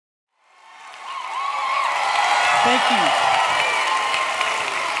Thank you.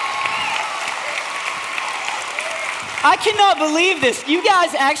 I cannot believe this. You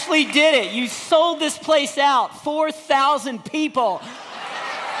guys actually did it. You sold this place out. 4,000 people.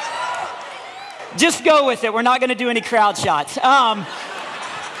 Just go with it. We're not going to do any crowd shots.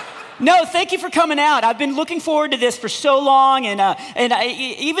 No, thank you for coming out. I've been looking forward to this for so long,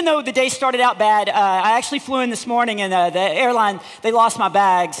 even though the day started out bad, I actually flew in this morning, and the airline, they lost my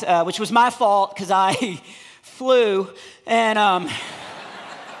bags, which was my fault because I flew, and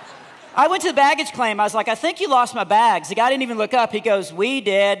I went to the baggage claim. I was like, I think you lost my bags. The guy didn't even look up. He goes, we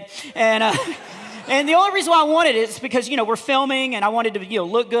did. And the only reason why I wanted it is because, we're filming and I wanted to,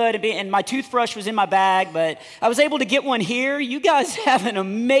 look good and my toothbrush was in my bag, but I was able to get one here. You guys have an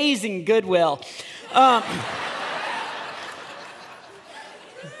amazing Goodwill. No,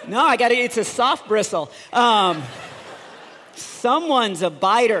 it's a soft bristle. Someone's a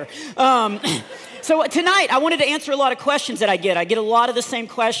biter. So tonight, I wanted to answer a lot of questions that I get. I get a lot of the same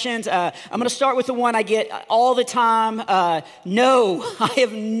questions. I'm going to start with the one I get all the time. No, I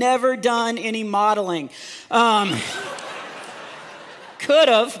have never done any modeling. Could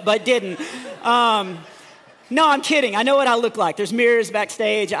have, but didn't. No, I'm kidding. I know what I look like. There's mirrors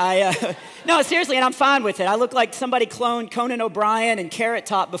backstage. No, seriously, and I'm fine with it. I look like somebody cloned Conan O'Brien and Carrot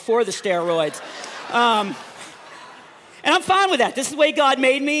Top before the steroids. And I'm fine with that. This is the way God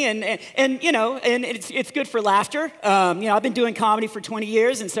made me, and it's good for laughter. I've been doing comedy for 20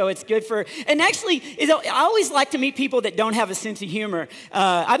 years, and so it's good for. And actually, I always like to meet people that don't have a sense of humor.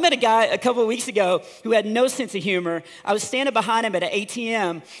 I met a guy a couple of weeks ago who had no sense of humor. I was standing behind him at an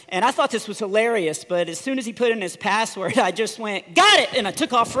ATM, and I thought this was hilarious. But as soon as he put in his password, I just went, "Got it!" and I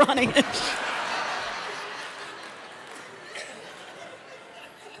took off running.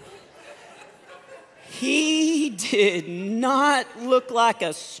 He did not look like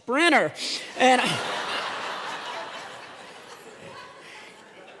a sprinter. And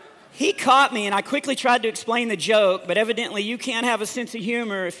he caught me, and I quickly tried to explain the joke, but evidently you can't have a sense of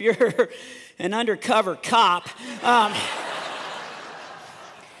humor if you're an undercover cop. And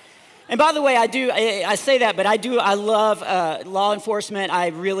by the way, I say that, but I love law enforcement. I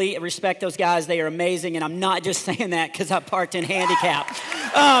really respect those guys. They are amazing, and I'm not just saying that because I parked in handicap.